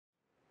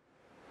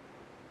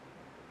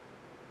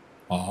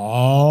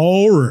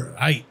All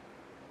right.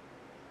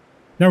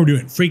 Now we're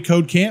doing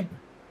freeCodeCamp,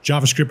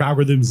 JavaScript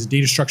algorithms and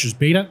data structures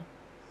beta.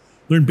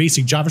 Learn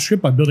basic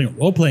JavaScript by building a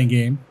role-playing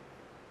game.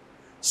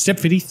 Step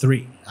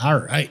 53. All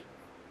right.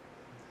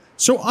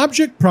 So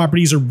object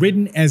properties are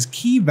written as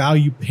key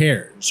value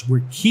pairs,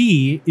 where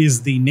key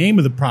is the name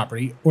of the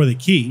property or the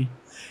key,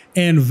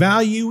 and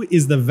value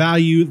is the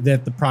value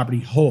that the property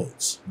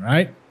holds,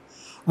 right?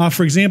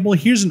 For example,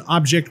 here's an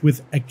object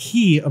with a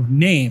key of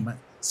name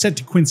set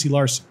to Quincy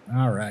Larson.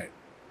 All right.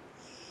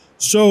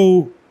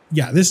 So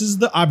yeah, this is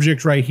the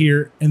object right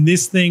here, and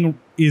this thing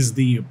is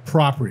the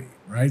property,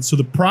 right? So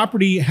the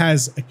property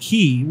has a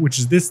key, which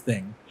is this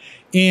thing,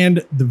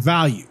 and the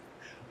value.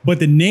 But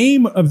the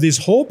name of this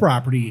whole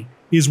property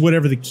is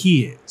whatever the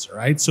key is,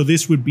 right? So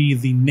this would be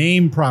the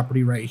name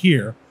property right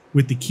here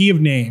with the key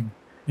of name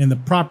and the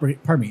property,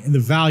 and the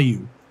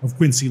value of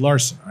Quincy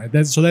Larson,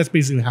 right? So that's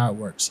basically how it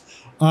works.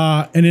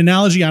 An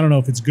analogy, I don't know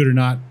if it's good or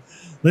not.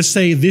 Let's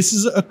say this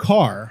is a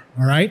car,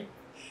 all right?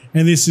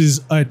 And this is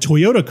a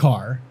Toyota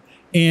car,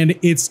 and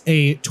it's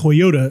a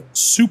Toyota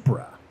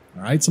Supra,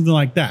 all right? Something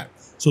like that.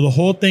 So the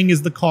whole thing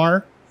is the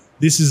car,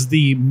 this is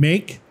the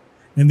make,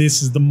 and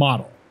this is the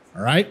model,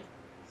 all right?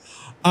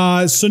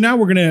 So now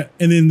we're gonna,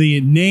 and then the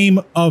name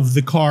of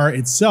the car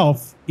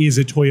itself is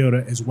a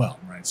Toyota as well,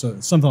 right? So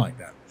something like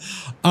that.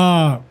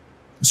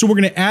 So we're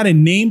gonna add a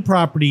name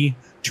property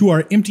to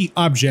our empty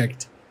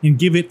object and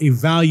give it a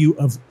value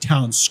of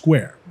town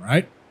square,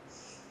 right?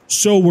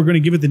 So we're gonna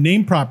give it the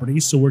name property.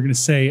 So we're gonna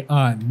say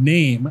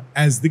name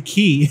as the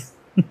key,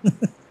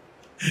 and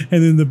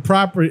then the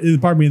property,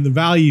 and the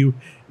value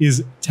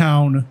is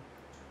town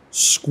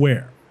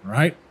square,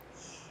 right?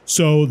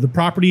 So the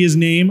property is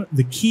name,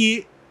 the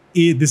key,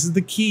 this is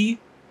the key,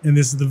 and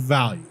this is the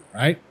value,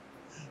 right?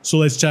 So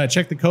let's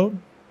check the code.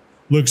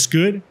 Looks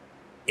good,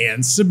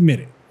 and submit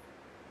it.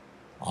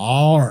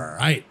 All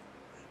right.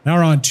 Now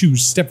we're on to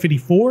step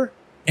 54,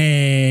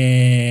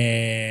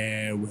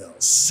 and we'll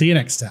see you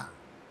next time.